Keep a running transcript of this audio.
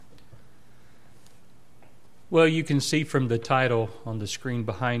Well, you can see from the title on the screen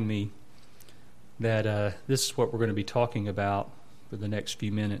behind me that this is what we're going to be talking about for the next few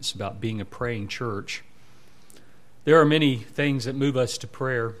minutes, about being a praying church. There are many things that move us to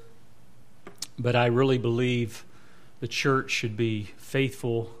prayer, but I really believe the church should be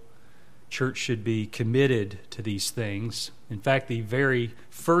faithful. Church should be committed to these things. In fact, the very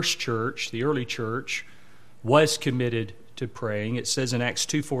first church, the early church, was committed to praying. It says in Acts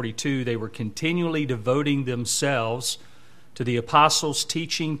 2:42, they were continually devoting themselves to the apostles'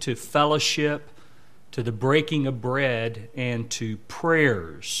 teaching, to fellowship, to the breaking of bread, and to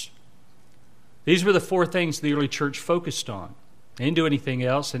prayers. These were the four things the early church focused on. They didn't do anything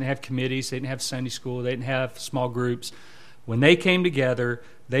else. They didn't have committees. They didn't have Sunday school. They didn't have small groups. When they came together,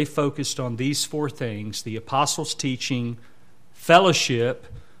 they focused on these four things: the apostles' teaching, fellowship,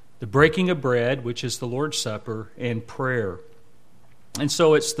 the breaking of bread, which is the Lord's Supper, and prayer. And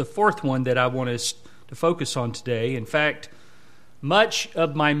so it's the fourth one that I want us to focus on today. In fact, much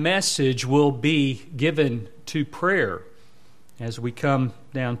of my message will be given to prayer as we come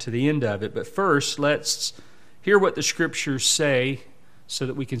down to the end of it. But first, let's hear what the Scriptures say so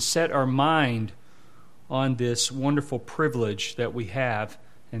that we can set our mind on this wonderful privilege that we have,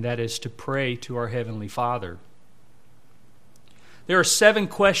 and that is to pray to our Heavenly Father. There are 7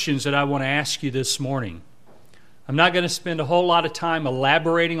 questions that I want to ask you this morning. I'm not going to spend a whole lot of time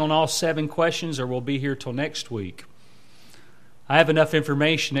elaborating on all 7 questions, or we'll be here till next week. I have enough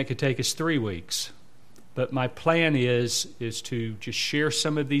information that could take us 3 weeks. But my plan is to just share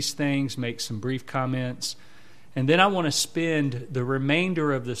some of these things, make some brief comments, and then I want to spend the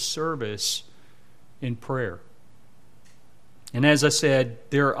remainder of the service in prayer. And as I said,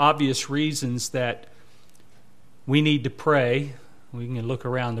 there are obvious reasons that we need to pray. We can look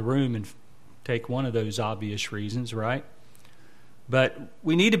around the room and take one of those obvious reasons, right? But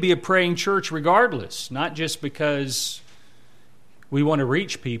we need to be a praying church regardless, not just because we want to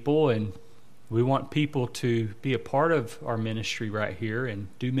reach people and we want people to be a part of our ministry right here and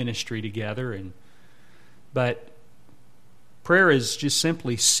do ministry together. But prayer is just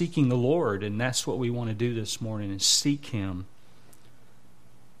simply seeking the Lord, and that's what we want to do this morning, is seek Him.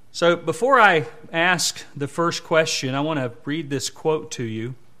 So before I ask the first question, I want to read this quote to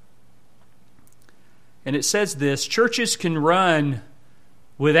you. And it says this: churches can run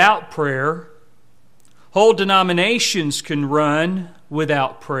without prayer. Whole denominations can run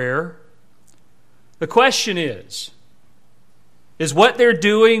without prayer. The question is what they're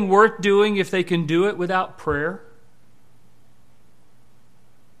doing worth doing if they can do it without prayer?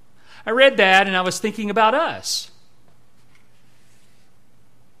 I read that and I was thinking about us.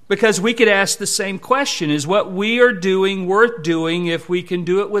 Because we could ask the same question: is what we are doing worth doing if we can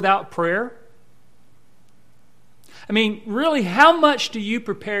do it without prayer? I mean, really, how much do you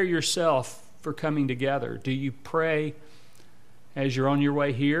prepare yourself for coming together? Do you pray as you're on your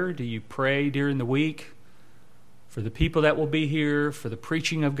way here? Do you pray during the week for the people that will be here, for the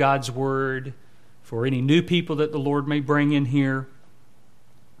preaching of God's Word, for any new people that the Lord may bring in here?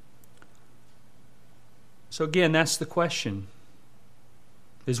 So again, that's the question.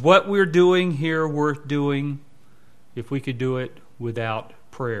 Is what we're doing here worth doing if we could do it without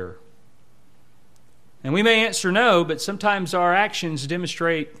prayer? And we may answer no, but sometimes our actions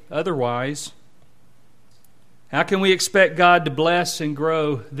demonstrate otherwise. How can we expect God to bless and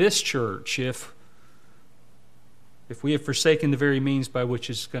grow this church if we have forsaken the very means by which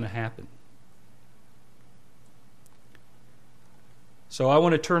it's going to happen? So I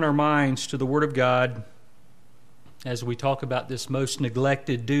want to turn our minds to the Word of God as we talk about this most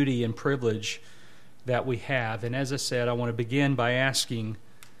neglected duty and privilege that we have. And as I said, I want to begin by asking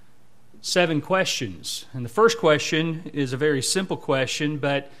 7 questions. And the first question is a very simple question,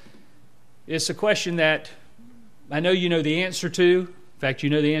 but it's a question that I know you know the answer to. In fact, you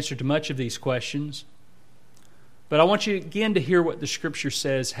know the answer to much of these questions. But I want you again to hear what the Scripture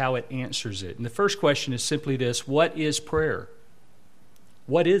says, how it answers it. And the first question is simply this: what is prayer?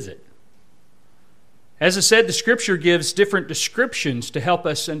 What is it? As I said, the Scripture gives different descriptions to help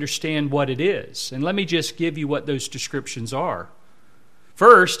us understand what it is. And let me just give you what those descriptions are.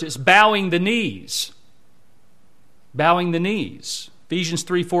 First, it's bowing the knees. Bowing the knees. Ephesians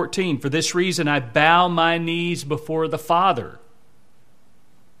 3:14, for this reason I bow my knees before the Father.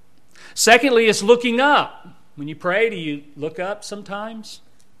 Secondly, it's looking up. When you pray, do you look up sometimes?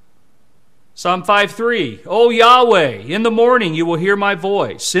 Psalm 5:3, O Yahweh, in the morning you will hear my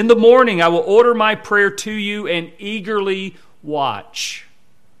voice. In the morning I will order my prayer to you and eagerly watch.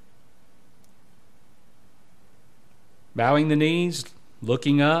 Bowing the knees,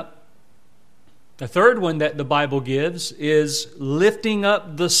 looking up. The third one that the Bible gives is lifting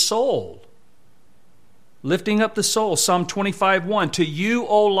up the soul. Lifting up the soul. Psalm 25:1. To you,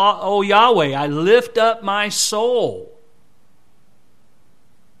 O Yahweh, I lift up my soul.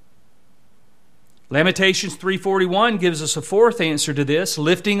 Lamentations 3:41 gives us a fourth answer to this.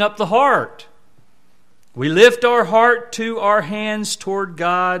 Lifting up the heart. We lift our heart to our hands toward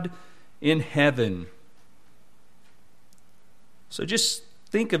God in heaven. So just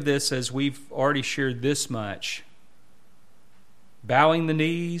think of this as we've already shared this much. Bowing the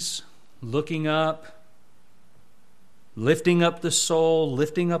knees, looking up, lifting up the soul,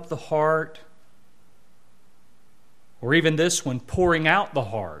 lifting up the heart. Or even this one, pouring out the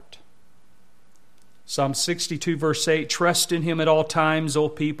heart. Psalm 62 verse 8, trust in Him at all times, O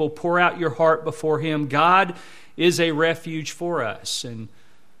people. Pour out your heart before Him. God is a refuge for us. And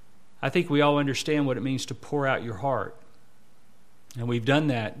I think we all understand what it means to pour out your heart. And we've done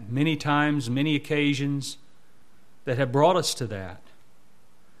that many times, many occasions that have brought us to that.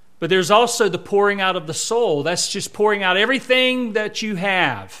 But there's also the pouring out of the soul. That's just pouring out everything that you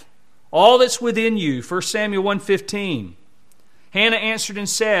have. All that's within you. 1 Samuel 1:15. Hannah answered and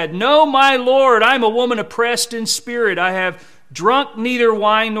said, no, my Lord, I am a woman oppressed in spirit. I have drunk neither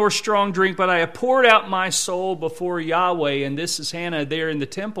wine nor strong drink, but I have poured out my soul before Yahweh. And this is Hannah there in the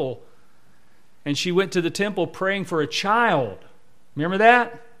temple. And she went to the temple praying for a child. Remember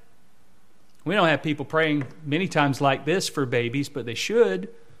that? We don't have people praying many times like this for babies, but they should,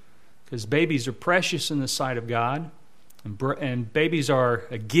 because babies are precious in the sight of God, and babies are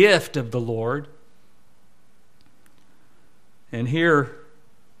a gift of the Lord. And here,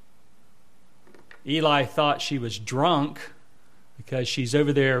 Eli thought she was drunk because she's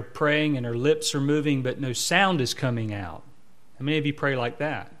over there praying and her lips are moving, but no sound is coming out. How many of you pray like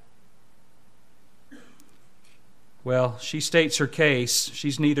that? Well, she states her case.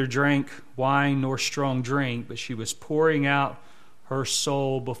 She's neither drank wine nor strong drink, but she was pouring out her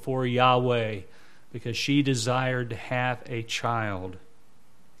soul before Yahweh because she desired to have a child.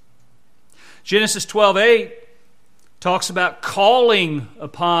 Genesis 12:8 talks about calling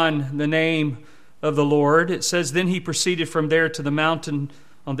upon the name of the Lord. It says, then he proceeded from there to the mountain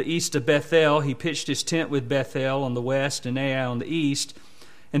on the east of Bethel. He pitched his tent with Bethel on the west and Ai on the east.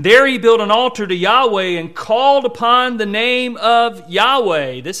 And there he built an altar to Yahweh and called upon the name of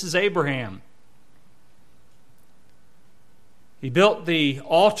Yahweh. This is Abraham. He built the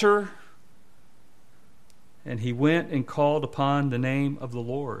altar and he went and called upon the name of the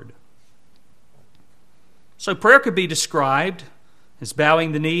Lord. So prayer could be described as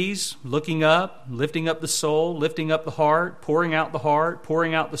bowing the knees, looking up, lifting up the soul, lifting up the heart, pouring out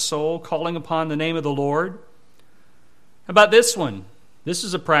the soul, calling upon the name of the Lord. How about this one? This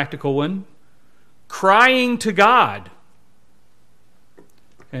is a practical one. Crying to God.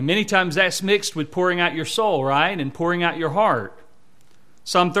 And many times that's mixed with pouring out your soul, right? And pouring out your heart.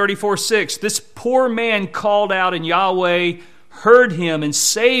 Psalm 34:6, this poor man called out and Yahweh heard him and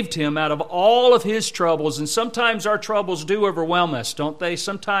saved him out of all of his troubles. And sometimes our troubles do overwhelm us, don't they?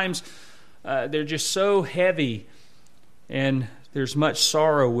 Sometimes they're just so heavy and there's much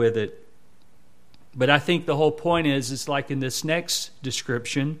sorrow with it. But I think the whole point is, it's like in this next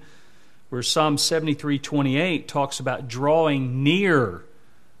description where Psalm 73:28 talks about drawing near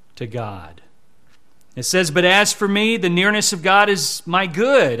to God. It says, but as for me, the nearness of God is my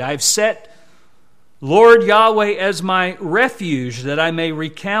good. I've set Lord Yahweh as my refuge, that I may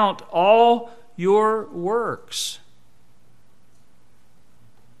recount all your works.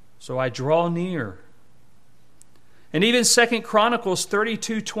 So I draw near. And even 2 Chronicles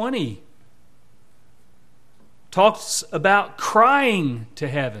 32:20 talks about crying to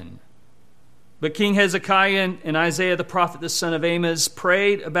heaven. But King Hezekiah and Isaiah the prophet, the son of Amos,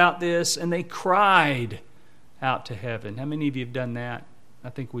 prayed about this and they cried out to heaven. How many of you have done that? I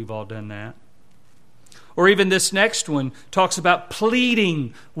think we've all done that. Or even this next one talks about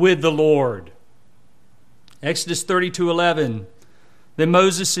pleading with the Lord. Exodus 32:11. Then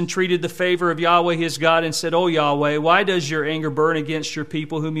Moses entreated the favor of Yahweh his God and said, O Yahweh, why does your anger burn against your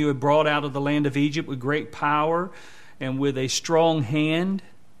people whom you have brought out of the land of Egypt with great power and with a strong hand?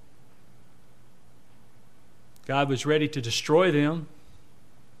 God was ready to destroy them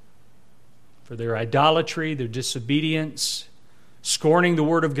for their idolatry, their disobedience, scorning the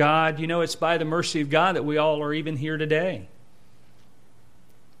Word of God. You know, it's by the mercy of God that we all are even here today.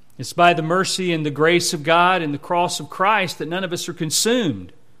 It's by the mercy and the grace of God and the cross of Christ that none of us are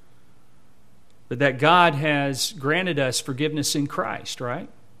consumed, but that God has granted us forgiveness in Christ, right?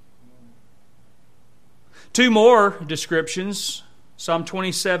 Two more descriptions. Psalm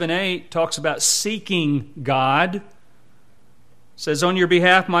 27:8 talks about seeking God. It says, on your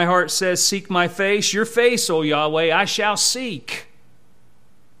behalf my heart says, seek my face. Your face, O Yahweh, I shall seek.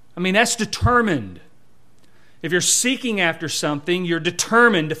 I mean, that's determined. If you're seeking after something, you're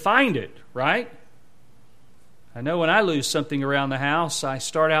determined to find it, right? I know when I lose something around the house, I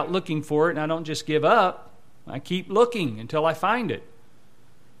start out looking for it, and I don't just give up. I keep looking until I find it.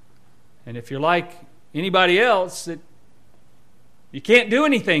 And if you're like anybody else, that you can't do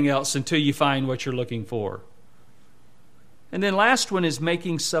anything else until you find what you're looking for. And then last one is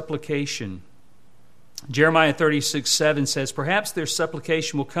making supplication. Jeremiah 36:7 says, "Perhaps their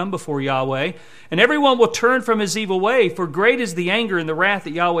supplication will come before Yahweh, and everyone will turn from his evil way, for great is the anger and the wrath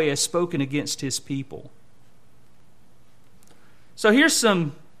that Yahweh has spoken against his people." So here's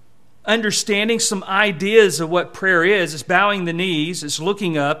some understanding, some ideas of what prayer is. It's bowing the knees, it's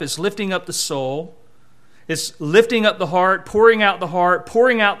looking up, it's lifting up the soul, it's lifting up the heart, pouring out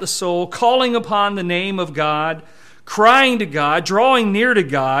the soul, calling upon the name of God, crying to God, drawing near to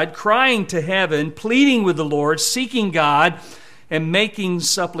God, crying to heaven, pleading with the Lord, seeking God, and making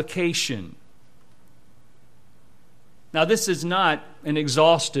supplication. Now, this is not an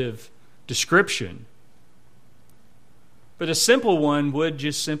exhaustive description, but a simple one would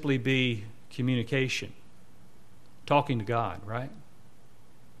just simply be communication, talking to God, right?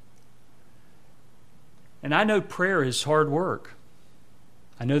 And I know prayer is hard work.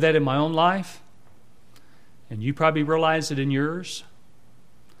 I know that in my own life, and you probably realize it in yours.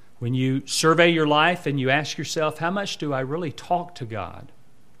 When you survey your life and you ask yourself, how much do I really talk to God?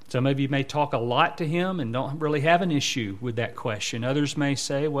 Some of you may talk a lot to Him and don't really have an issue with that question. Others may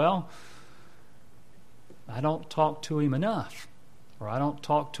say, well, I don't talk to Him enough, or I don't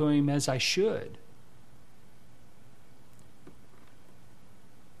talk to Him as I should.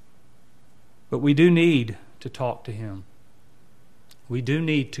 But we do need to talk to Him. We do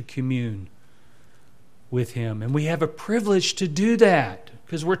need to commune with Him. And we have a privilege to do that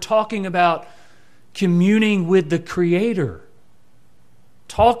because we're talking about communing with the Creator,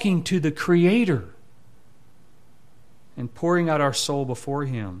 talking to the Creator, and pouring out our soul before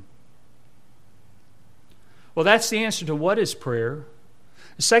Him. Well, that's the answer to what is prayer.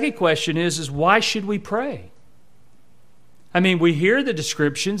 The second question is why should we pray? I mean, we hear the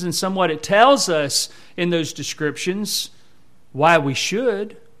descriptions, and somewhat it tells us in those descriptions why we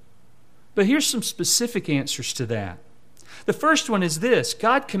should. But here's some specific answers to that. The first one is this: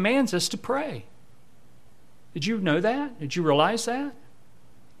 God commands us to pray. Did you know that? Did you realize that?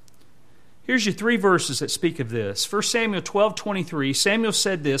 Here's your 3 verses that speak of this. 1 Samuel 12:23, Samuel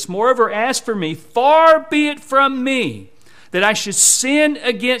said this, "Moreover, as for me, far be it from me that I should sin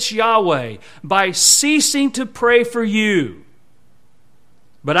against Yahweh by ceasing to pray for you.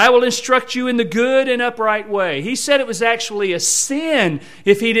 But I will instruct you in the good and upright way." He said it was actually a sin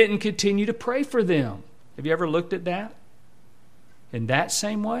if he didn't continue to pray for them. Have you ever looked at that in that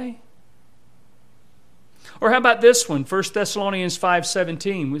same way? Or how about this one? 1 Thessalonians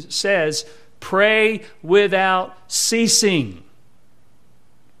 5:17 says, "Pray without ceasing."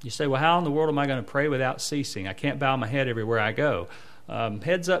 You say, well, how in the world am I going to pray without ceasing? I can't bow my head everywhere I go.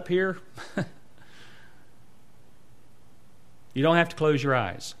 Heads up here. You don't have to close your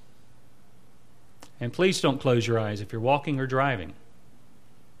eyes. And please don't close your eyes if you're walking or driving.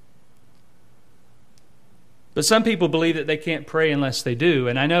 But some people believe that they can't pray unless they do.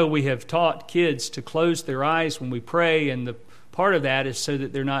 And I know we have taught kids to close their eyes when we pray, and the part of that is so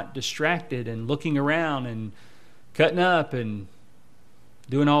that they're not distracted and looking around and cutting up and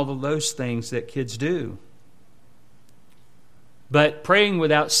doing all of those things that kids do. But praying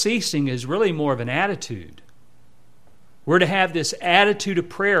without ceasing is really more of an attitude. We're to have this attitude of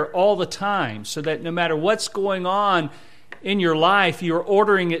prayer all the time so that no matter what's going on in your life, you're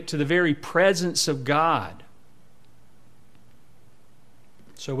ordering it to the very presence of God.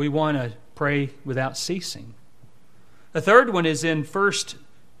 So we want to pray without ceasing. The third one is in 1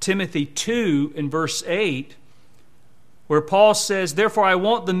 Timothy 2 in verse 8, where Paul says, "Therefore I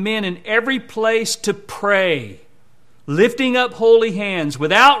want the men in every place to pray, lifting up holy hands,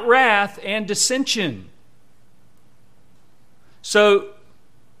 without wrath and dissension." So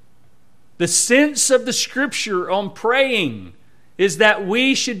the sense of the Scripture on praying is that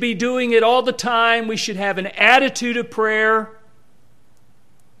we should be doing it all the time. We should have an attitude of prayer.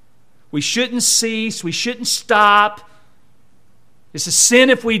 We shouldn't cease. We shouldn't stop. It's a sin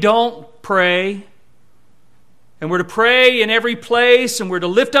if we don't pray. And we're to pray in every place, and we're to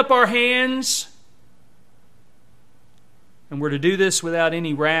lift up our hands. And we're to do this without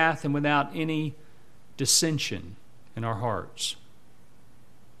any wrath and without any dissension in our hearts.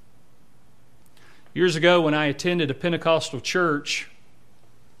 Years ago, when I attended a Pentecostal church,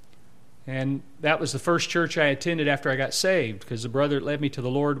 and that was the first church I attended after I got saved, because the brother that led me to the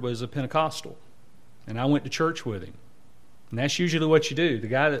Lord was a Pentecostal, and I went to church with him. And that's usually what you do. The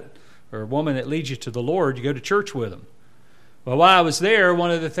guy that or a woman that leads you to the Lord, you go to church with them. Well, while I was there,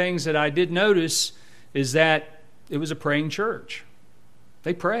 one of the things that I did notice is that it was a praying church.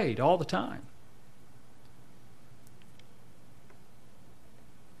 They prayed all the time.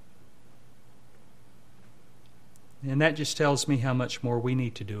 And that just tells me how much more we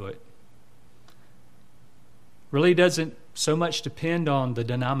need to do it. Really doesn't so much depend on the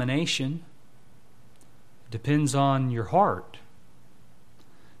denomination. It depends on your heart.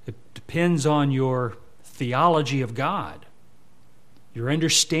 It depends on your theology of God, your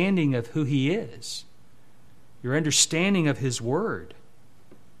understanding of who He is, your understanding of His Word.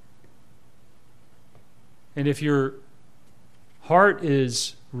 And if your heart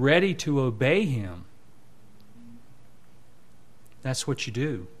is ready to obey Him, that's what you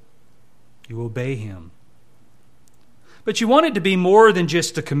do. You obey Him. But you want it to be more than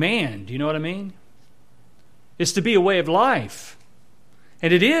just a command. You know what I mean? It's to be a way of life.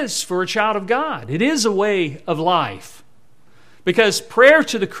 And it is for a child of God. It is a way of life. Because prayer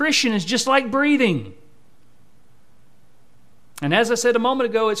to the Christian is just like breathing. And as I said a moment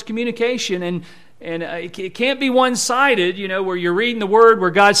ago, it's communication. And it can't be one-sided, where you're reading the Word, where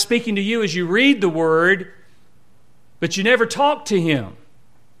God's speaking to you as you read the Word, but you never talk to Him.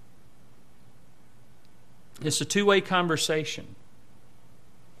 It's a two-way conversation.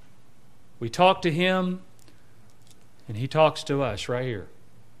 We talk to Him, and He talks to us right here.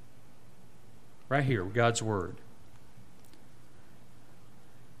 Right here, God's Word.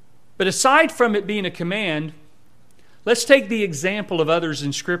 But aside from it being a command, let's take the example of others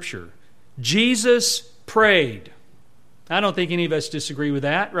in Scripture. Jesus prayed. I don't think any of us disagree with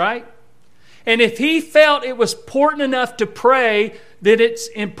that, right? And if He felt it was important enough to pray, then it's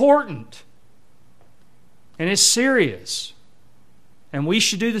important. And it's serious. And we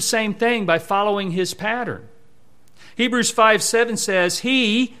should do the same thing by following His pattern. Hebrews 5:7 says,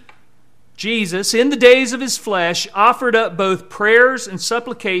 He, Jesus, in the days of His flesh, offered up both prayers and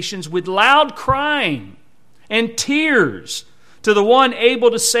supplications with loud crying and tears to the one able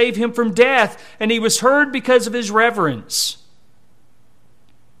to save Him from death, and He was heard because of His reverence.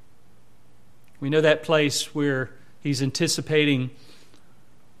 We know that place where He's anticipating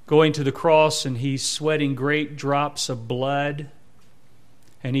going to the cross and He's sweating great drops of blood,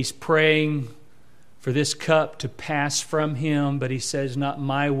 and He's praying for this cup to pass from Him, but He says, not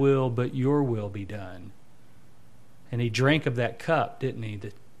my will, but your will be done. And He drank of that cup, didn't He?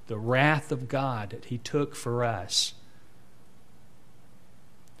 The wrath of God that He took for us.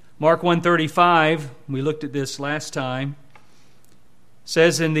 Mark 1:35, we looked at this last time,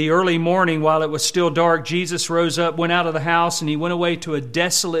 says, in the early morning, while it was still dark, Jesus rose up, went out of the house, and He went away to a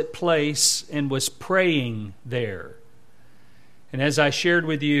desolate place and was praying there. And as I shared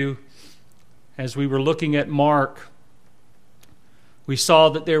with you, as we were looking at Mark, we saw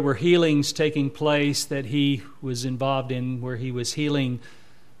that there were healings taking place that He was involved in, where He was healing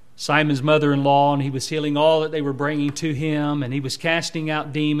Simon's mother-in-law, and He was healing all that they were bringing to Him, and He was casting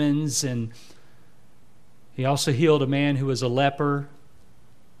out demons, and He also healed a man who was a leper.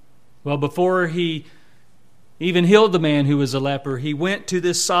 Well, before He even healed the man who was a leper, He went to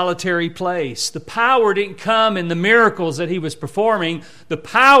this solitary place. The power didn't come in the miracles that He was performing. The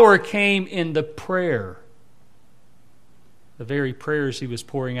power came in the prayer. The very prayers He was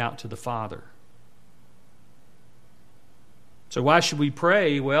pouring out to the Father. So why should we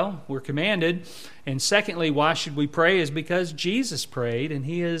pray? Well, we're commanded. And secondly, why should we pray is because Jesus prayed, and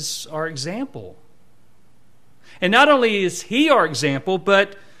He is our example. And not only is He our example,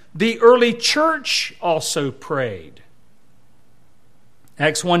 but the early church also prayed.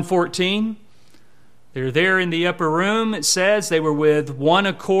 Acts 1:14, they're there in the upper room. It says they were with one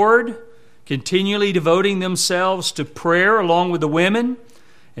accord, continually devoting themselves to prayer along with the women,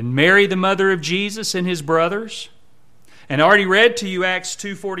 and Mary, the mother of Jesus, and His brothers. And I already read to you Acts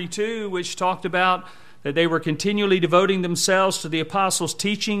 2:42, which talked about that they were continually devoting themselves to the apostles'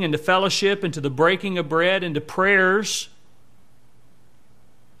 teaching and to fellowship and to the breaking of bread and to prayers.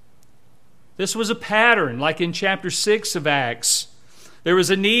 This was a pattern, like in chapter 6 of Acts. There was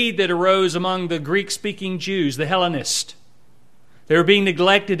a need that arose among the Greek-speaking Jews, the Hellenists. They were being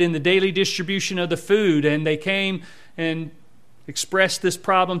neglected in the daily distribution of the food, and they came and expressed this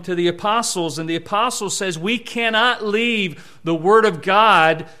problem to the apostles, and the apostles says, we cannot leave the Word of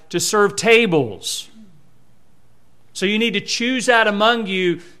God to serve tables. So you need to choose out among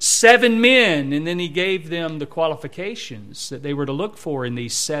you 7 men. And then He gave them the qualifications that they were to look for in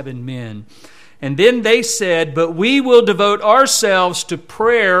these 7 men. And then they said, but we will devote ourselves to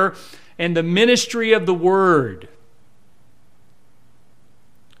prayer and the ministry of the Word.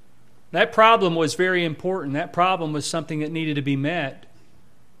 That problem was very important. That problem was something that needed to be met.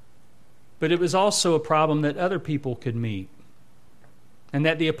 but it was also a problem that other people could meet. And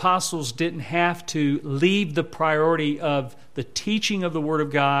that the apostles didn't have to leave the priority of the teaching of the Word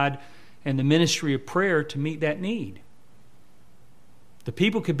of God and the ministry of prayer to meet that need. The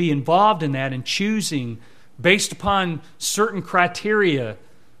people could be involved in that and choosing based upon certain criteria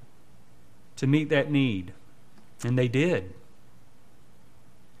to meet that need. And they did.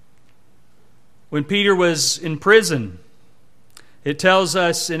 When Peter was in prison, it tells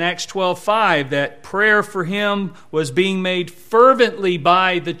us in Acts 12:5 that prayer for him was being made fervently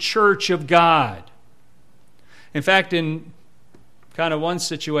by the church of God. In fact, in kind of one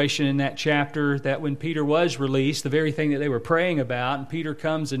situation in that chapter, that when Peter was released, the very thing that they were praying about, and Peter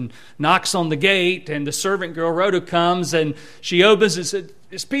comes and knocks on the gate, and the servant girl Rhoda comes, and she opens and says,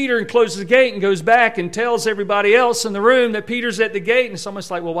 "It's Peter," and closes the gate and goes back and tells everybody else in the room that Peter's at the gate. And it's almost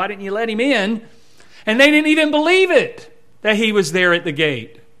like, well, why didn't you let him in? And they didn't even believe it, that he was there at the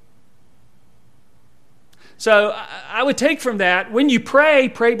gate. So I would take from that, when you pray,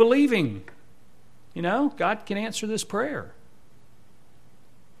 pray believing. You know, God can answer this prayer.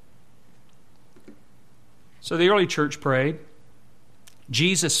 So the early church prayed.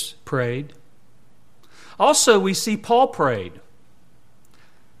 Jesus prayed. Also, we see Paul prayed.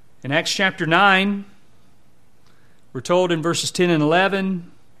 In Acts chapter 9, we're told in verses 10 and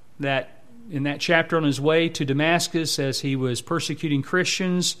 11 that in that chapter on his way to Damascus, as he was persecuting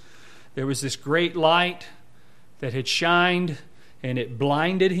Christians, there was this great light that had shined and it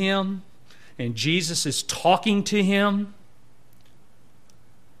blinded him. And Jesus is talking to him.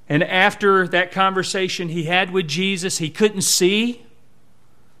 And after that conversation he had with Jesus, he couldn't see.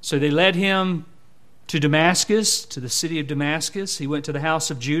 So they led him to Damascus, to the city of Damascus. He went to the house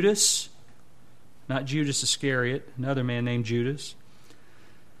of Judas. Not Judas Iscariot, another man named Judas.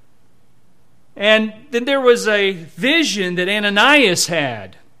 And then there was a vision that Ananias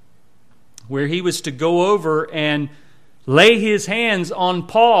had, where he was to go over and lay his hands on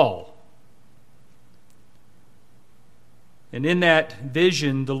Paul. And in that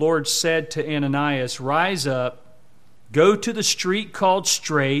vision, the Lord said to Ananias, "Rise up, go to the street called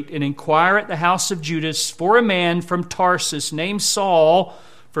Straight, and inquire at the house of Judas for a man from Tarsus named Saul,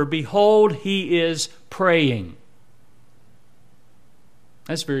 for behold, he is praying."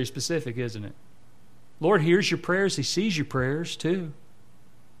 That's very specific, isn't it? Lord hears your prayers. He sees your prayers too.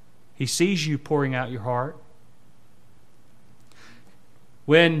 He sees you pouring out your heart.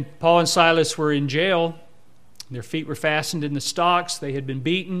 When Paul and Silas were in jail, their feet were fastened in the stocks. They had been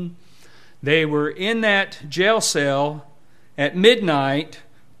beaten. They were in that jail cell at midnight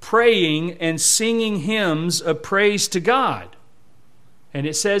praying and singing hymns of praise to God. And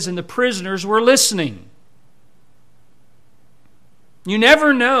it says, and the prisoners were listening. You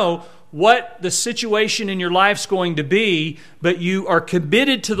never know what the situation in your life's going to be, but you are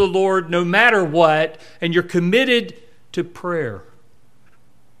committed to the Lord no matter what, and you're committed to prayer.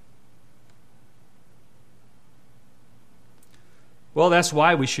 Well, that's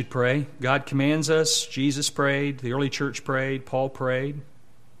why we should pray. God commands us. Jesus prayed. The early church prayed. Paul prayed.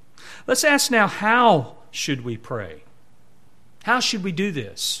 Let's ask now, how should we pray? How should we do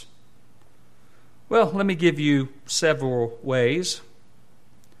this? Well, let me give you several ways.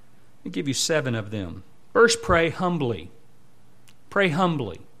 Let me give you 7 of them. First, pray humbly. Pray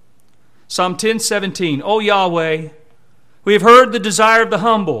humbly. Psalm 10:17, O Yahweh, we have heard the desire of the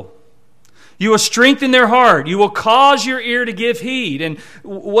humble. You will strengthen their heart. You will cause your ear to give heed. And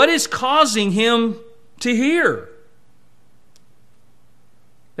what is causing him to hear?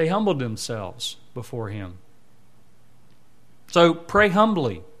 They humbled themselves before him. So pray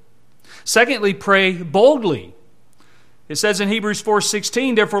humbly. Secondly, pray boldly. It says in Hebrews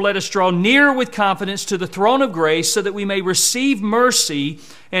 4:16, therefore let us draw near with confidence to the throne of grace so that we may receive mercy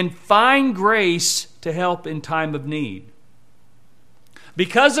and find grace to help in time of need.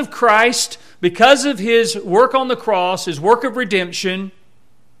 Because of Christ, because of His work on the cross, His work of redemption,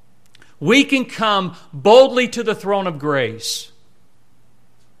 we can come boldly to the throne of grace.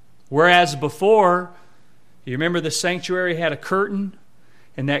 Whereas before, you remember the sanctuary had a curtain,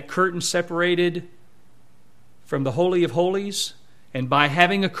 and that curtain separated from the Holy of Holies. And by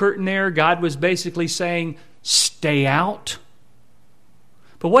having a curtain there, God was basically saying, stay out.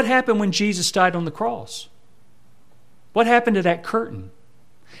 But what happened when Jesus died on the cross? What happened to that curtain?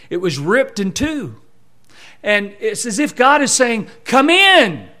 It was ripped in two. And it's as if God is saying, come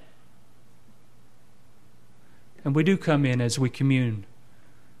in. And we do come in as we commune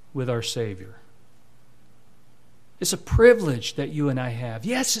with our Savior. It's a privilege that you and I have.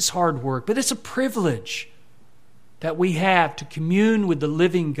 Yes, it's hard work, but it's a privilege that we have to commune with the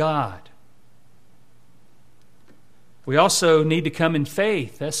living God. We also need to come in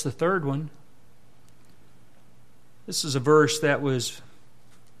faith. That's the third one. This is a verse that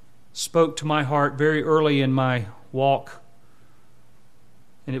spoke to my heart very early in my walk.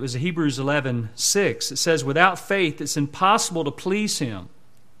 And it was Hebrews 11:6. It says, without faith it's impossible to please Him.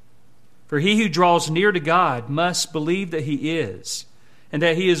 For he who draws near to God must believe that He is, and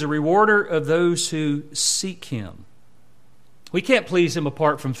that He is a rewarder of those who seek Him. We can't please Him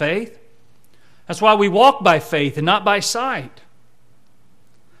apart from faith. That's why we walk by faith and not by sight.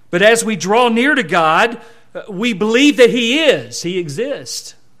 But as we draw near to God, we believe that He is. He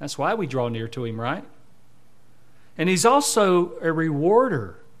exists. That's why we draw near to Him, right? And He's also a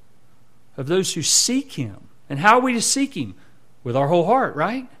rewarder of those who seek Him. And how are we to seek Him? With our whole heart,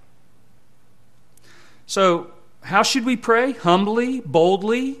 right? So, how should we pray? Humbly,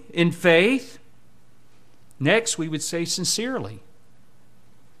 boldly, in faith. Next, we would say sincerely. It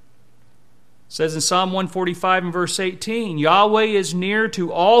says in Psalm 145 and verse 18, Yahweh is near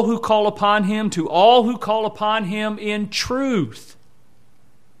to all who call upon Him, to all who call upon Him in truth.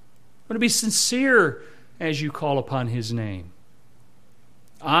 I want to be sincere as you call upon His name.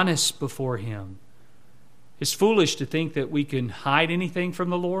 Honest before Him. It's foolish to think that we can hide anything from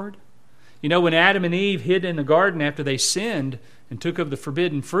the Lord. You know, when Adam and Eve hid in the garden after they sinned and took of the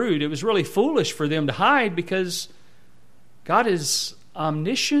forbidden fruit, it was really foolish for them to hide because God is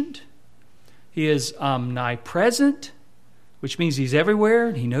omniscient. He is omnipresent, which means He's everywhere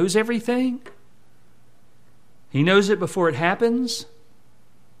and He knows everything. He knows it before it happens.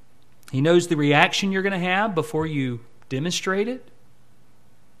 He knows the reaction you're going to have before you demonstrate it.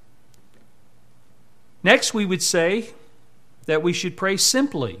 Next, we would say that we should pray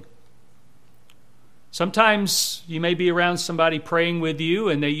simply. Sometimes you may be around somebody praying with you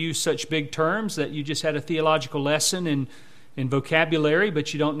and they use such big terms that you just had a theological lesson in vocabulary,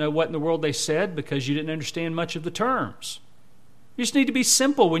 but you don't know what in the world they said because you didn't understand much of the terms. You just need to be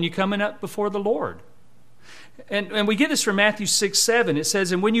simple when you're coming up before the Lord. And we get this from Matthew 6:7. It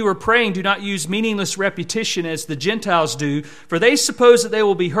says, and when you are praying, do not use meaningless repetition as the Gentiles do, for they suppose that they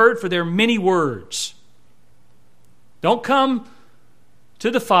will be heard for their many words. Don't come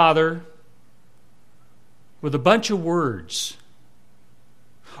to the Father with a bunch of words.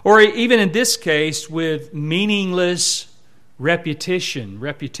 Or even in this case, with meaningless repetition.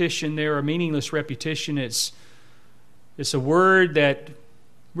 Repetition there, or meaningless repetition, it's a word that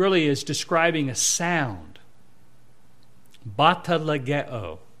really is describing a sound.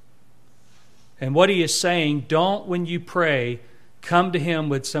 Batalageo. And what he is saying, don't, when you pray, come to Him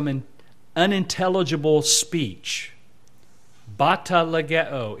with some unintelligible speech.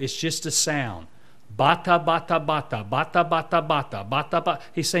 Batalageo. It's just a sound. Bata, bata, bata, bata, bata, bata, bata, bata.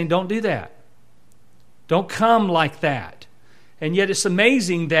 He's saying, don't do that. Don't come like that. And yet it's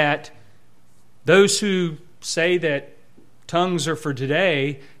amazing that those who say that tongues are for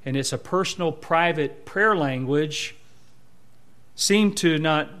today and it's a personal, private prayer language seem to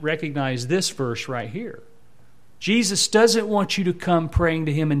not recognize this verse right here. Jesus doesn't want you to come praying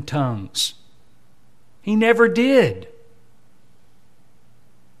to Him in tongues. He never did.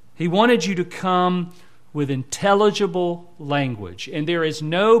 He wanted you to come with intelligible language. And there is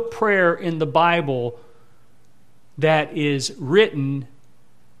no prayer in the Bible that is written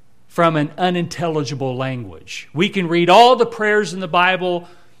from an unintelligible language. We can read all the prayers in the Bible,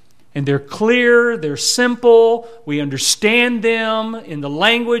 and they're clear, they're simple, we understand them in the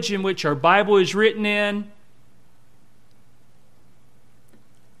language in which our Bible is written in.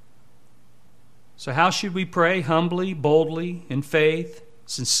 So how should we pray? Humbly, boldly, in faith,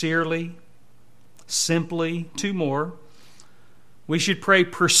 sincerely, simply. Two more. We should pray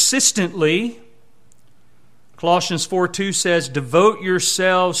persistently. Colossians 4:2 says, devote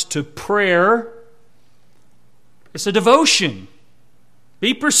yourselves to prayer. It's a devotion.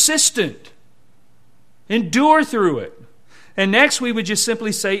 Be persistent. Endure through it. And next we would just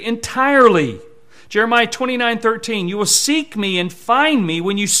simply say entirely. Jeremiah 29:13, you will seek me and find me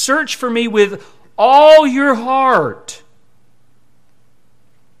when you search for me with all your heart.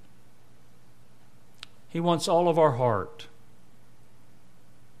 He wants all of our heart.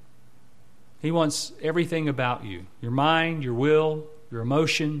 He wants everything about you. Your mind, your will, your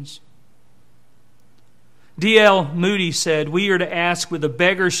emotions. D.L. Moody said, we are to ask with a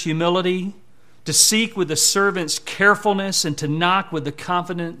beggar's humility, to seek with a servant's carefulness, and to knock with the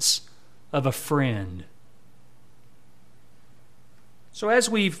confidence of a friend. So as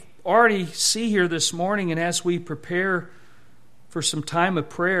we've already see here this morning, and as we prepare for some time of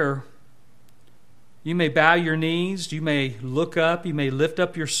prayer, You may bow your knees. You may look up. You may lift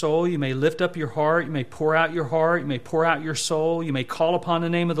up your soul. You may lift up your heart. You may pour out your heart. You may pour out your soul. You may call upon the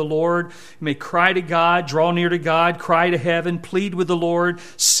name of the Lord. You may cry to God, draw near to God, cry to heaven, plead with the Lord,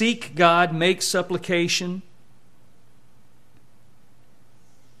 seek God, make supplication.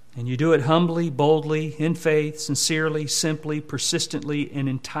 And you do it humbly, boldly, in faith, sincerely, simply, persistently, and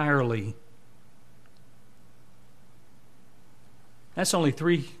entirely. That's only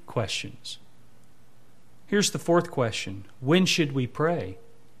 3 questions. Here's the 4th question. When should we pray?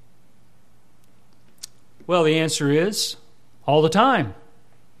 Well, the answer is all the time.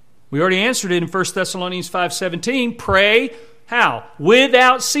 We already answered it in 1 Thessalonians 5:17. Pray, how?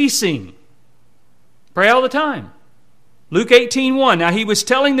 Without ceasing. Pray all the time. Luke 18:1. Now he was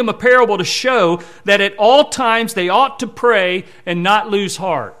telling them a parable to show that at all times they ought to pray and not lose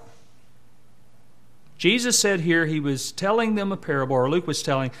heart. Jesus said here he was telling them a parable, or Luke was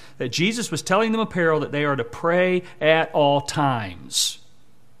telling, that Jesus was telling them a parable that they are to pray at all times.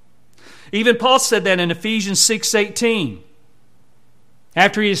 Even Paul said that in Ephesians 6:18.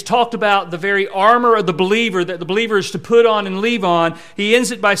 After he has talked about the very armor of the believer that the believer is to put on and leave on, he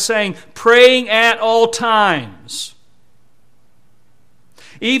ends it by saying, praying at all times.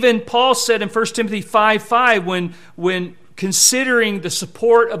 Even Paul said in 1 Timothy 5:5, when considering the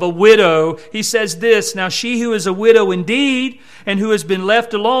support of a widow, he says this, now she who is a widow indeed and who has been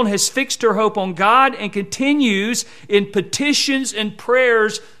left alone has fixed her hope on God and continues in petitions and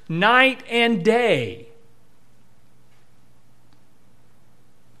prayers night and day.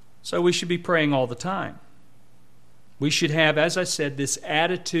 So we should be praying all the time. We should have, as I said, this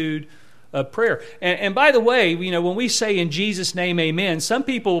attitude of prayer. And by the way, when we say in Jesus' name, amen, some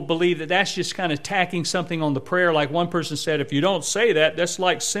people believe that that's just kind of tacking something on the prayer. Like one person said, if you don't say that, that's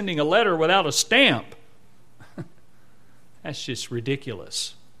like sending a letter without a stamp. That's just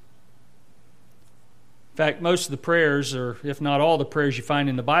ridiculous. In fact, most of the prayers, or if not all the prayers you find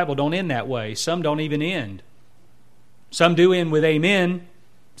in the Bible, don't end that way. Some don't even end. Some do end with amen,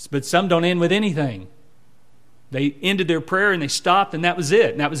 but some don't end with anything. They ended their prayer and they stopped and that was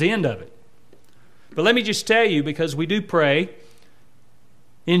it. And that was the end of it. But let me just tell you, because we do pray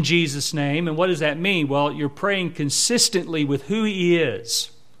in Jesus' name. And what does that mean? Well, you're praying consistently with who He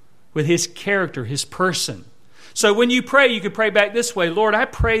is, with His character, His person. So when you pray, you can pray back this way, Lord, I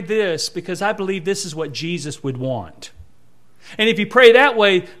pray this because I believe this is what Jesus would want. And if you pray that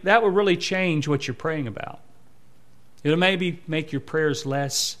way, that will really change what you're praying about. It'll maybe make your prayers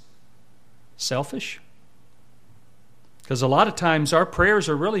less selfish. Because a lot of times our prayers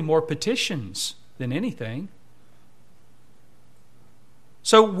are really more petitions than anything.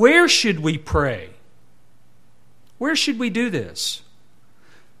 So where should we pray? Where should we do this?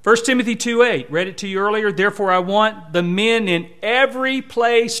 1 Timothy 2:8, read it to you earlier. Therefore I want the men in every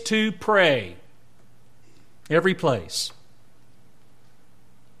place to pray. Every place.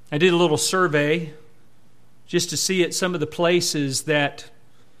 I did a little survey just to see at some of the places that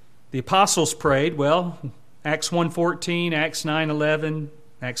the apostles prayed. Well, Acts 1:14, Acts 9:11,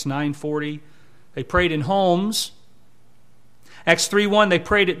 Acts 9:40. They prayed in homes. Acts 3:1, they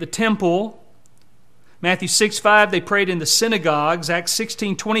prayed at the temple. Matthew 6:5, they prayed in the synagogues. Acts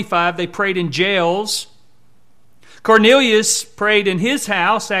 16:25, they prayed in jails. Cornelius prayed in his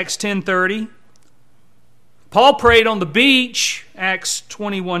house, Acts 10:30. Paul prayed on the beach, Acts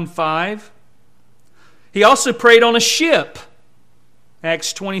 21:5. He also prayed on a ship,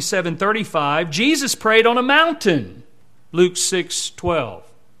 Acts 27:35. Jesus prayed on a mountain, Luke 6:12.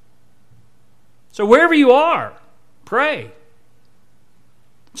 So wherever you are, pray.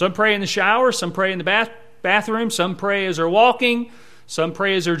 Some pray in the shower, some pray in the bathroom, some pray as they're walking, some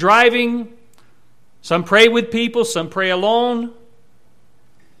pray as they're driving, some pray with people, some pray alone.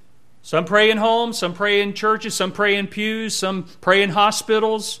 Some pray in homes, some pray in churches, some pray in pews, some pray in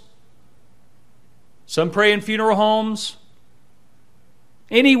hospitals, some pray in funeral homes.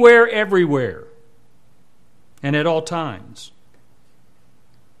 Anywhere, everywhere, and at all times.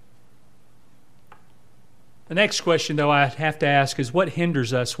 The next question, though, I have to ask is what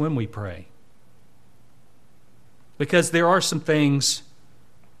hinders us when we pray? Because there are some things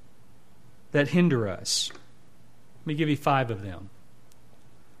that hinder us. Let me give you 5 of them.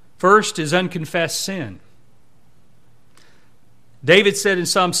 First is unconfessed sin. David said in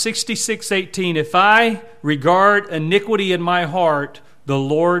Psalm 66:18, if I regard iniquity in my heart, the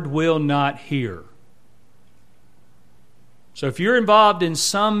Lord will not hear. So if you're involved in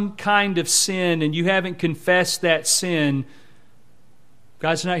some kind of sin and you haven't confessed that sin,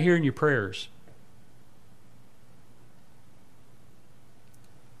 God's not hearing your prayers.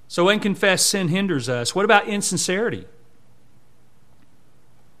 So unconfessed sin hinders us. What about insincerity?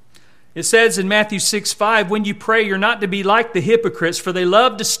 It says in Matthew 6:5, when you pray, you're not to be like the hypocrites, for they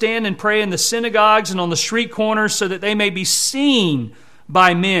love to stand and pray in the synagogues and on the street corners so that they may be seen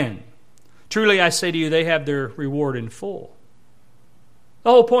by men. Truly, I say to you, they have their reward in full.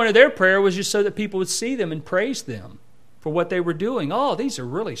 The whole point of their prayer was just so that people would see them and praise them for what they were doing. Oh, these are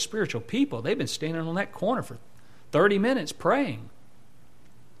really spiritual people. They've been standing on that corner for 30 minutes praying.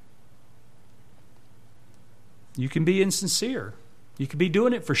 You can be insincere. You could be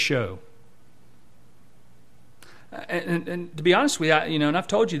doing it for show. And to be honest with you, and I've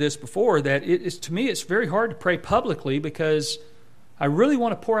told you this before, that to me it's very hard to pray publicly because I really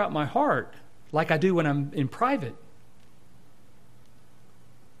want to pour out my heart like I do when I'm in private.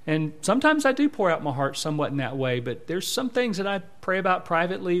 And sometimes I do pour out my heart somewhat in that way, but there's some things that I pray about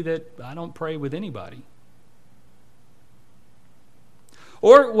privately that I don't pray with anybody.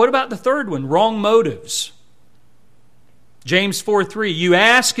 Or what about the third one? Wrong motives. James 4:3, you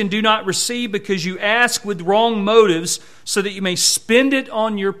ask and do not receive because you ask with wrong motives so that you may spend it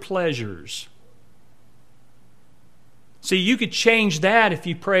on your pleasures. See, you could change that if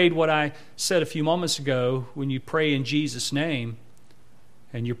you prayed what I said a few moments ago when you pray in Jesus' name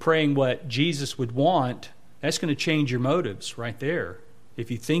and you're praying what Jesus would want. That's going to change your motives right there if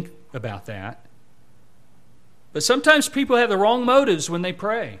you think about that. But sometimes people have the wrong motives when they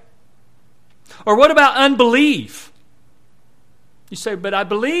pray. Or what about unbelief? You say, but I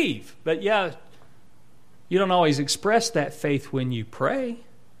believe. But yeah, you don't always express that faith when you pray.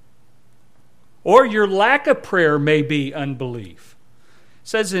 Or your lack of prayer may be unbelief. It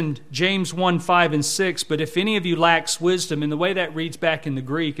says in James 1:5-6, but if any of you lacks wisdom, and the way that reads back in the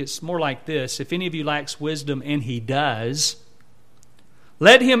Greek, it's more like this. If any of you lacks wisdom, and he does,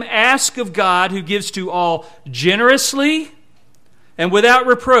 let him ask of God who gives to all generously and without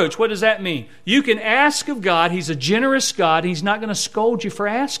reproach. What does that mean? You can ask of God. He's a generous God. He's not going to scold you for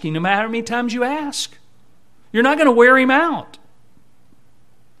asking, no matter how many times you ask. You're not going to wear him out.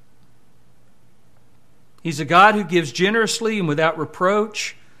 He's a God who gives generously and without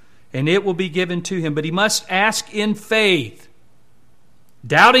reproach, and it will be given to him. But he must ask in faith,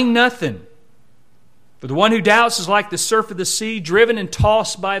 doubting nothing. For the one who doubts is like the surf of the sea, driven and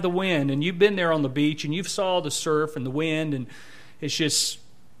tossed by the wind. And you've been there on the beach, and you've saw the surf and the wind, and it's just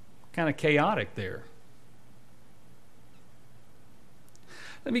kind of chaotic there.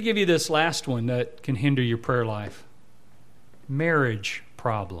 Let me give you this last one that can hinder your prayer life. Marriage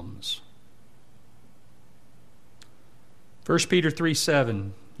problems. 1 Peter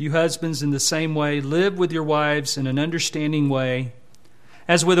 3:7, you husbands in the same way, live with your wives in an understanding way,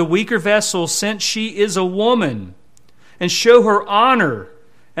 as with a weaker vessel, since she is a woman, and show her honor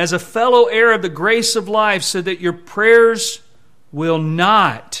as a fellow heir of the grace of life, so that your prayers will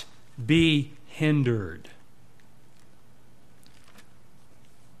not be hindered.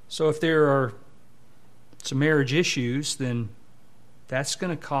 So if there are some marriage issues, then that's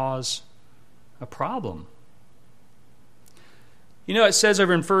going to cause a problem. You know, it says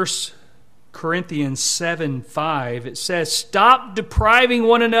over in 1 Corinthians 7:5, it says, stop depriving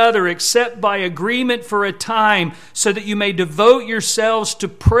one another except by agreement for a time, so that you may devote yourselves to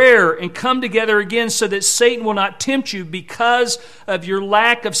prayer and come together again, so that Satan will not tempt you because of your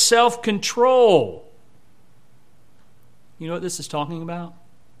lack of self-control. You know what this is talking about?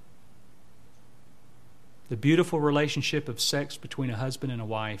 The beautiful relationship of sex between a husband and a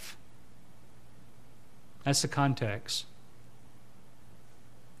wife. That's the context.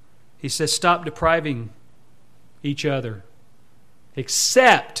 He says, stop depriving each other,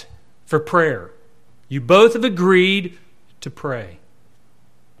 except for prayer. You both have agreed to pray.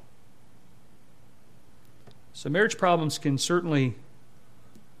 So marriage problems can certainly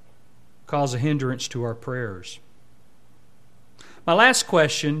cause a hindrance to our prayers. My last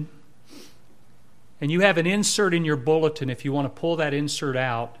question, and you have an insert in your bulletin if you want to pull that insert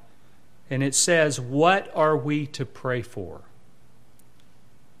out, and it says, what are we to pray for?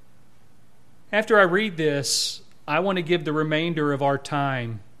 After I read this, I want to give the remainder of our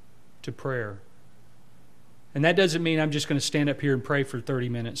time to prayer. And that doesn't mean I'm just going to stand up here and pray for 30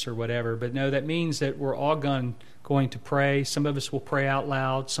 minutes or whatever. But no, that means that we're all going to pray. Some of us will pray out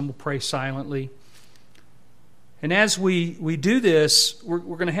loud. Some will pray silently. And as we do this, we're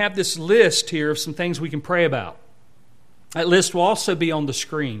going to have this list here of some things we can pray about. That list will also be on the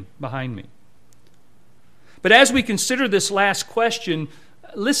screen behind me. But as we consider this last question,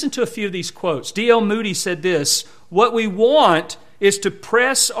 listen to a few of these quotes. D.L. Moody said this, what we want is to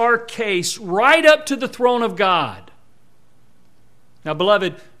press our case right up to the throne of God. Now,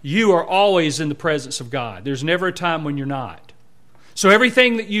 beloved, you are always in the presence of God. There's never a time when you're not. So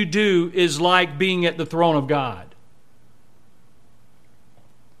everything that you do is like being at the throne of God.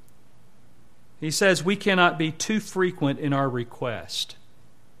 he says we cannot be too frequent in our request.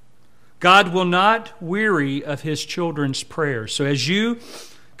 God will not weary of His children's prayers. So as you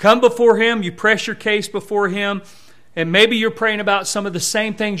come before Him, you press your case before Him, and maybe you're praying about some of the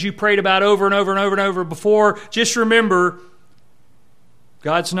same things you prayed about over and over and over and over before, just remember,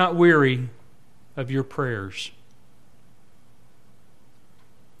 God's not weary of your prayers.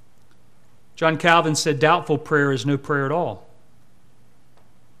 John Calvin said, doubtful prayer is no prayer at all.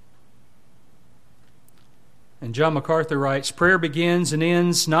 And John MacArthur writes, prayer begins and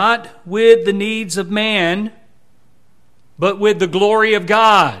ends not with the needs of man, but with the glory of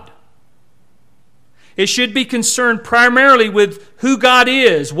God. It should be concerned primarily with who God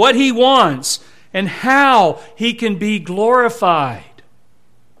is, what He wants, and how He can be glorified.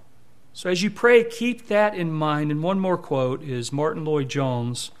 So as you pray, keep that in mind. And one more quote is Martin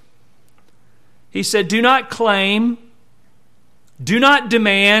Lloyd-Jones. He said, do not claim, do not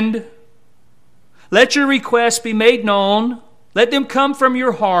demand. Let your requests be made known. Let them come from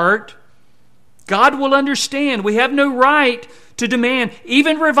your heart. God will understand. We have no right to demand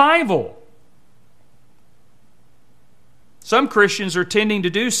even revival. Some Christians are tending to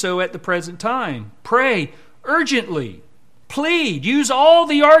do so at the present time. Pray urgently. Plead. Use all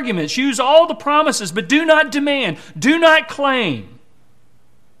the arguments. Use all the promises. But do not demand. Do not claim.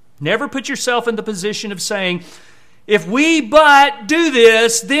 Never put yourself in the position of saying, if we but do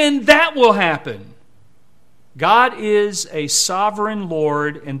this, then that will happen. God is a sovereign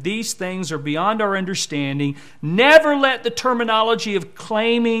Lord, and these things are beyond our understanding. Never let the terminology of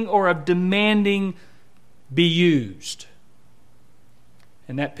claiming or of demanding be used.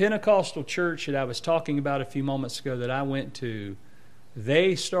 And that Pentecostal church that I was talking about a few moments ago that I went to,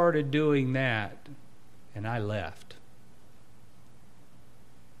 they started doing that, and I left.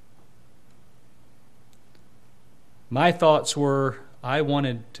 My thoughts were, I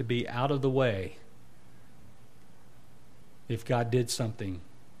wanted to be out of the way if God did something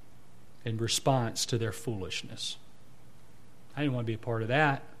in response to their foolishness. I didn't want to be a part of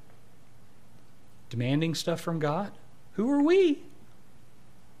that. Demanding stuff from God? Who are we?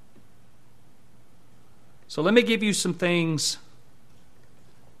 So let me give you some things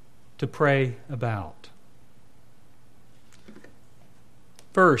to pray about.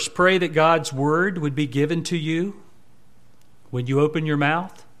 First, pray that God's Word would be given to you when you open your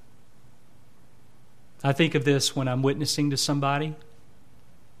mouth. I think of this when I'm witnessing to somebody.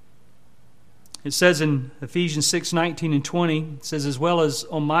 It says in Ephesians 6:19 and 20, it says, as well as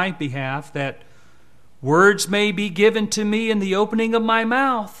on my behalf, that words may be given to me in the opening of my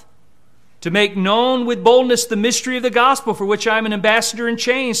mouth, to make known with boldness the mystery of the gospel, for which I am an ambassador in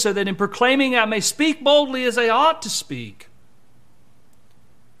chains, so that in proclaiming I may speak boldly as I ought to speak.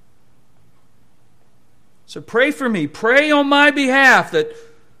 So pray for me. Pray on my behalf that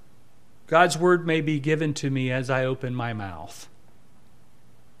God's Word may be given to me as I open my mouth.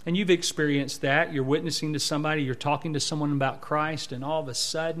 And you've experienced that. You're witnessing to somebody, you're talking to someone about Christ, and all of a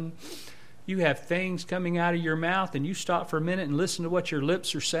sudden you have things coming out of your mouth, and you stop for a minute and listen to what your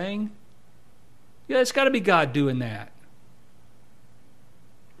lips are saying. Yeah, it's got to be God doing that.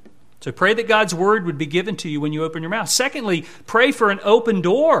 So pray that God's Word would be given to you when you open your mouth. Secondly, pray for an open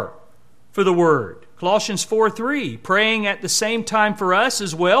door for the Word. Colossians 4:3, praying at the same time for us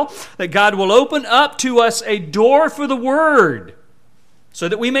as well, that God will open up to us a door for the Word, so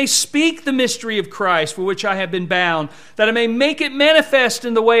that we may speak the mystery of Christ, for which I have been bound, that I may make it manifest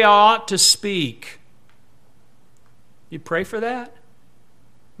in the way I ought to speak. You pray for that?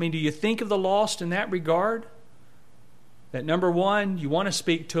 I mean, do you think of the lost in that regard? That number one, you want to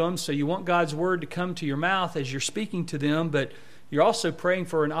speak to them, so you want God's Word to come to your mouth as you're speaking to them, but you're also praying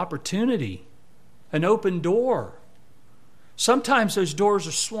for an opportunity, an open door. Sometimes those doors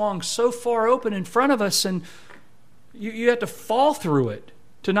are swung so far open in front of us, and you have to fall through it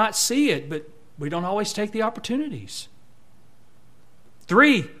to not see it, but we don't always take the opportunities.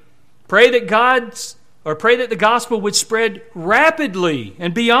 3, pray that the gospel would spread rapidly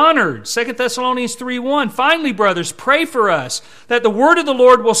and be honored. 2 Thessalonians 3:1. Finally, brothers, pray for us that the word of the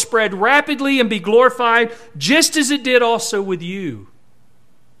Lord will spread rapidly and be glorified, just as it did also with you.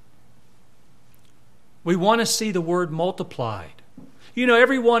 We want to see the word multiplied. You know,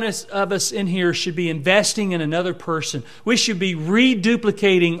 every one of us in here should be investing in another person. We should be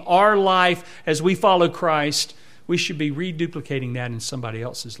reduplicating our life as we follow Christ. We should be reduplicating that in somebody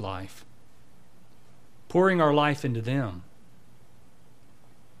else's life. Pouring our life into them.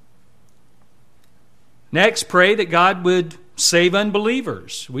 Next, pray that God would save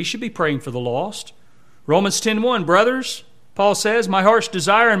unbelievers. We should be praying for the lost. Romans 10:1, brothers, Paul says, my heart's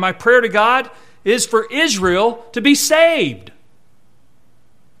desire and my prayer to God is for Israel to be saved.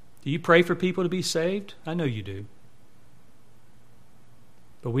 Do you pray for people to be saved? I know you do.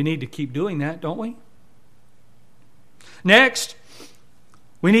 But we need to keep doing that, don't we? Next,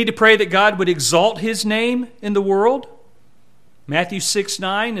 we need to pray that God would exalt His name in the world. Matthew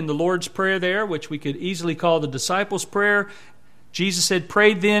 6:9 in the Lord's Prayer there, which we could easily call the disciples' prayer, Jesus said,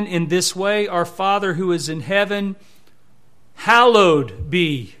 "Pray then in this way, Our Father who is in heaven, hallowed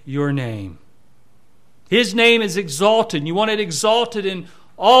be your name." His name is exalted. You want it exalted in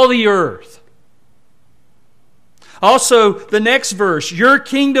all the earth. Also, the next verse, "Your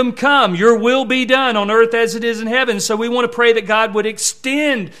kingdom come, your will be done on earth as it is in heaven." So we want to pray that God would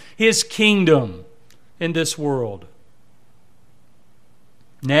extend His kingdom in this world.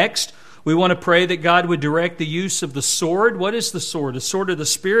 Next, we want to pray that God would direct the use of the sword. What is the sword? The sword of the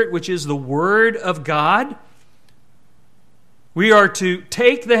Spirit, which is the Word of God. We are to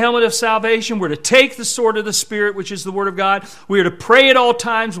take the helmet of salvation. We're to take the sword of the Spirit, which is the Word of God. We are to pray at all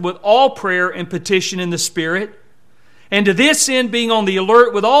times with all prayer and petition in the Spirit. And to this end, being on the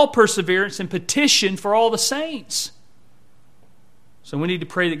alert with all perseverance and petition for all the saints. So we need to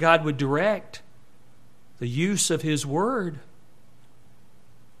pray that God would direct the use of His Word.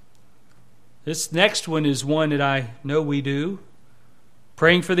 This next one is one that I know we do.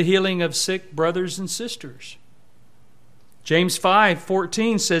 Praying for the healing of sick brothers and sisters. James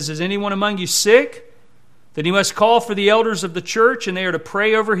 5:14 says, "Is anyone among you sick? Then he must call for the elders of the church, and they are to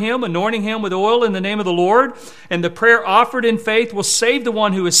pray over him, anointing him with oil in the name of the Lord. And the prayer offered in faith will save the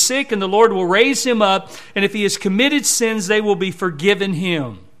one who is sick, and the Lord will raise him up. And if he has committed sins, they will be forgiven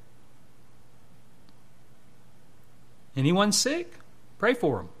him." Anyone sick? Pray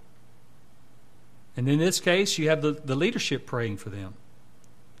for them. And in this case, you have the leadership praying for them.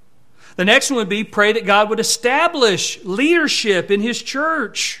 The next one would be pray that God would establish leadership in His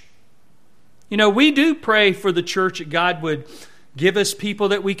church. You know, we do pray for the church that God would give us people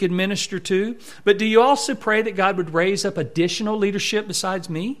that we could minister to. But do you also pray that God would raise up additional leadership besides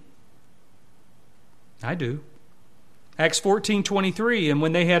me? I do. Acts 14:23, "And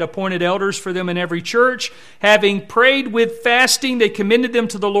when they had appointed elders for them in every church, having prayed with fasting, they commended them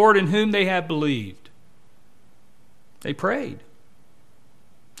to the Lord in whom they have believed." They prayed.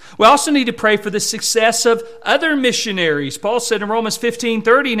 We also need to pray for the success of other missionaries. Paul said in Romans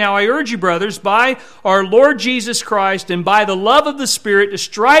 15:30, "Now I urge you, brothers, by our Lord Jesus Christ and by the love of the Spirit, to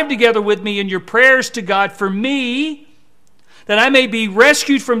strive together with me in your prayers to God for me, that I may be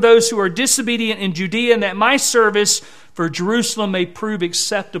rescued from those who are disobedient in Judea, and that my service for Jerusalem may prove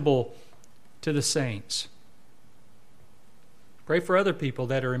acceptable to the saints." Pray for other people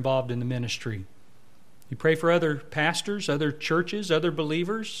that are involved in the ministry. You pray for other pastors, other churches, other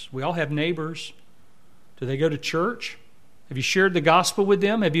believers. We all have neighbors. Do they go to church? Have you shared the gospel with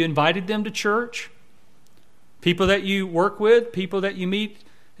them? Have you invited them to church? People that you work with, people that you meet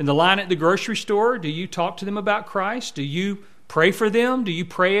in the line at the grocery store, do you talk to them about Christ? Do you pray for them? Do you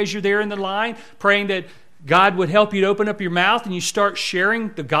pray as you're there in the line, praying that God would help you to open up your mouth and you start sharing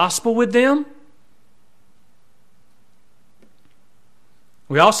the gospel with them?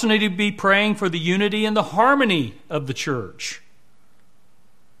 We also need to be praying for the unity and the harmony of the church.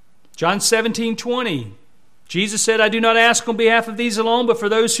 John 17:20, Jesus said, "I do not ask on behalf of these alone, but for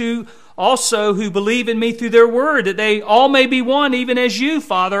those who believe in me through their word, that they all may be one, even as you,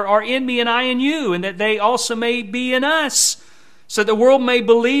 Father, are in me and I in you, and that they also may be in us, so that the world may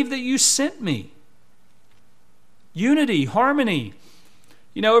believe that you sent me." Unity, harmony.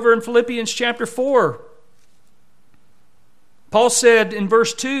 You know, over in Philippians chapter 4, Paul said in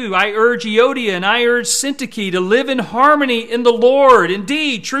verse 2, "I urge Euodia and I urge Syntyche to live in harmony in the Lord.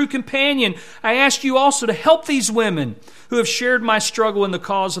 Indeed, true companion, I ask you also to help these women who have shared my struggle in the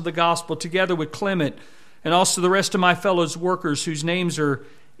cause of the gospel, together with Clement and also the rest of my fellow workers whose names are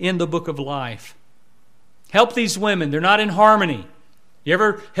in the book of life." Help these women. They're not in harmony. You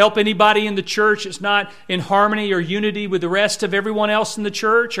ever help anybody in the church that's not in harmony or unity with the rest of everyone else in the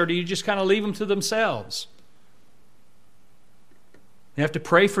church, or do you just kind of leave them to themselves? You have to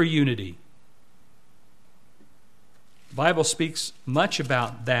pray for unity. The Bible speaks much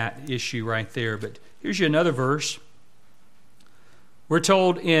about that issue right there. But here's you another verse. We're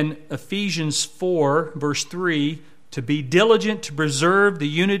told in Ephesians 4, verse 3, to be diligent to preserve the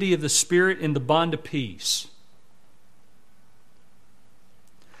unity of the Spirit in the bond of peace.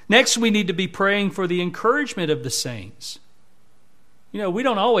 Next, we need to be praying for the encouragement of the saints. You know, we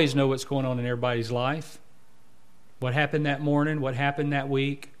don't always know what's going on in everybody's life. What happened that morning, what happened that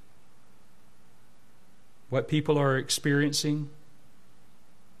week, what people are experiencing.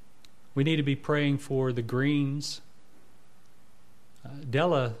 We need to be praying for the Greens.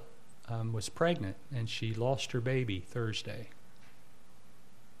 Della was pregnant and she lost her baby Thursday.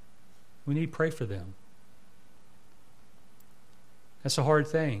 We need to pray for them. That's a hard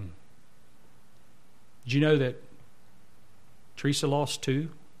thing. Did you know that Teresa lost 2?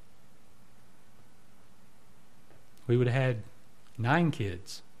 We would have had 9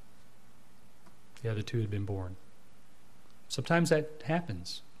 kids. The other 2 had been born. Sometimes that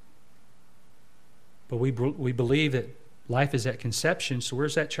happens. But we believe that life is at conception, so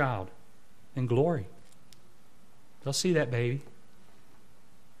where's that child? In glory. They'll see that baby.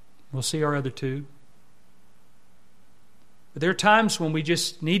 We'll see our other 2. But there are times when we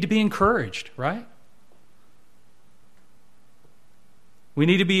just need to be encouraged, right? We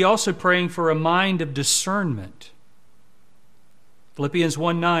need to be also praying for a mind of discernment. Philippians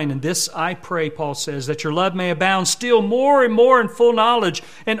 1:9, and this I pray, Paul says, that your love may abound still more and more in full knowledge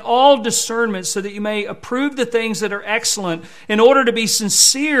and all discernment, so that you may approve the things that are excellent, in order to be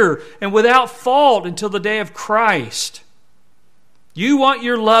sincere and without fault until the day of Christ. You want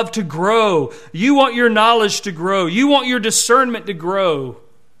your love to grow. You want your knowledge to grow. You want your discernment to grow.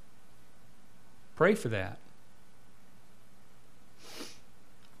 Pray for that.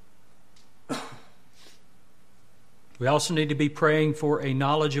 We also need to be praying for a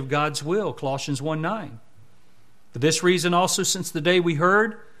knowledge of God's will, Colossians 1:9. For this reason also, since the day we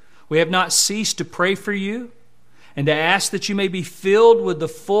heard, we have not ceased to pray for you and to ask that you may be filled with the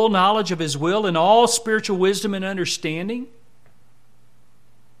full knowledge of His will in all spiritual wisdom and understanding.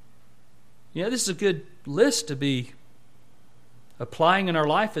 Yeah, this is a good list to be applying in our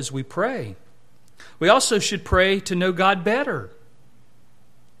life as we pray. We also should pray to know God better.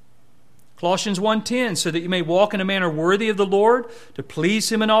 Colossians 1:10, so that you may walk in a manner worthy of the Lord, to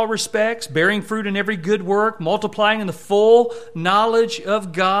please Him in all respects, bearing fruit in every good work, multiplying in the full knowledge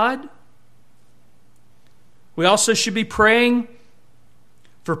of God. We also should be praying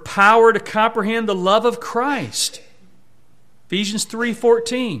for power to comprehend the love of Christ. Ephesians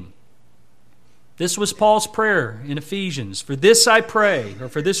 3:14. This was Paul's prayer in Ephesians. For this I pray, or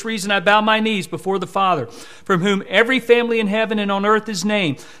for this reason I bow my knees before the Father, from whom every family in heaven and on earth is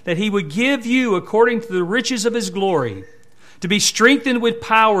named, that He would give you, according to the riches of His glory, to be strengthened with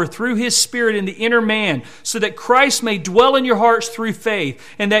power through His Spirit in the inner man, so that Christ may dwell in your hearts through faith,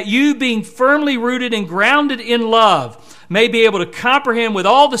 and that you, being firmly rooted and grounded in love, may be able to comprehend with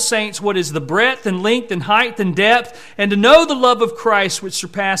all the saints what is the breadth and length and height and depth, and to know the love of Christ which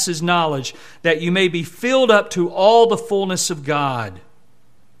surpasses knowledge, that you may be filled up to all the fullness of God.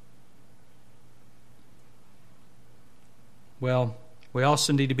 Well, we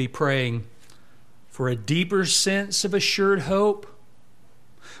also need to be praying for a deeper sense of assured hope.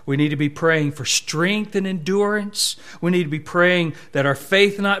 We need to be praying for strength and endurance. We need to be praying that our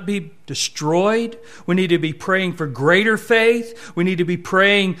faith not be destroyed. We need to be praying for greater faith. We need to be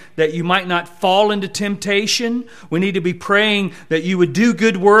praying that you might not fall into temptation. We need to be praying that you would do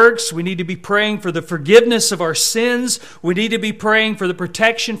good works. We need to be praying for the forgiveness of our sins. We need to be praying for the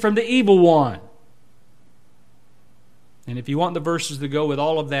protection from the evil one. And if you want the verses to go with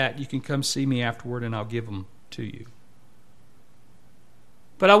all of that, you can come see me afterward and I'll give them to you.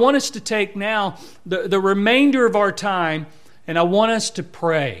 But I want us to take now the remainder of our time, and I want us to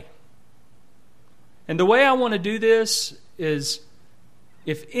pray. And the way I want to do this is,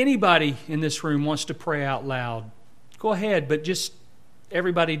 if anybody in this room wants to pray out loud, go ahead, but just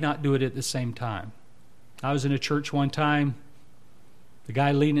everybody not do it at the same time. I was in a church one time. The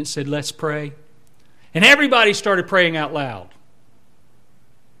guy leading it said, "Let's pray." And everybody started praying out loud.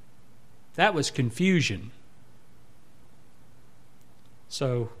 That was confusion.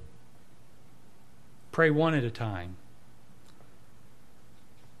 So, pray one at a time.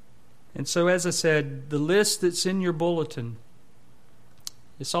 And so, as I said, the list that's in your bulletin,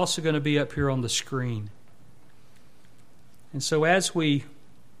 it's also going to be up here on the screen. And so, as we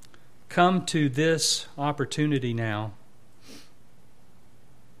come to this opportunity now,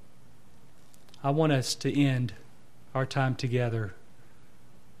 I want us to end our time together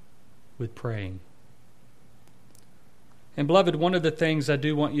with praying. And beloved, one of the things I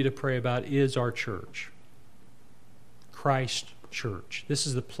do want you to pray about is our church. Christ Church. This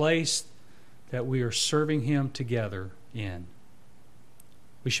is the place that we are serving Him together in.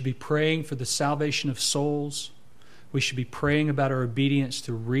 We should be praying for the salvation of souls. We should be praying about our obedience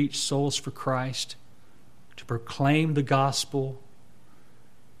to reach souls for Christ, to proclaim the gospel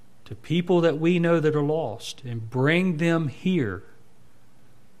to people that we know that are lost, and bring them here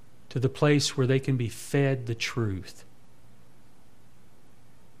to the place where they can be fed the truth.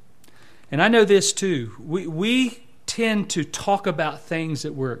 And I know this too. We tend to talk about things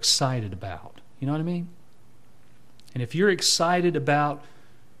that we're excited about. You know what I mean? And if you're excited about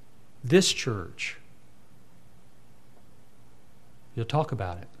this church, you'll talk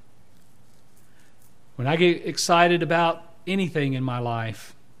about it. When I get excited about anything in my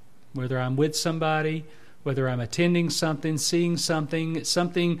life, whether I'm with somebody, whether I'm attending something, seeing something,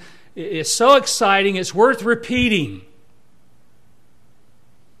 something is so exciting it's worth repeating.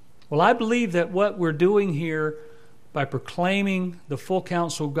 Well, I believe that what we're doing here by proclaiming the full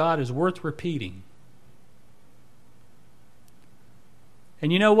counsel of God is worth repeating.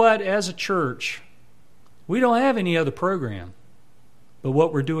 And you know what? As a church, we don't have any other program but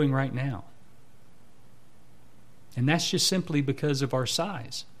what we're doing right now. And that's just simply because of our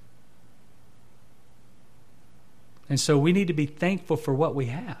size. And so we need to be thankful for what we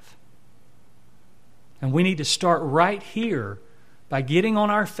have. And we need to start right here by getting on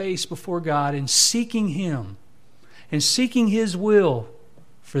our face before God and seeking Him and seeking His will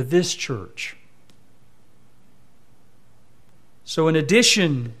for this church. So in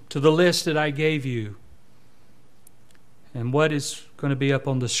addition to the list that I gave you and what is going to be up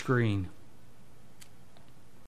on the screen,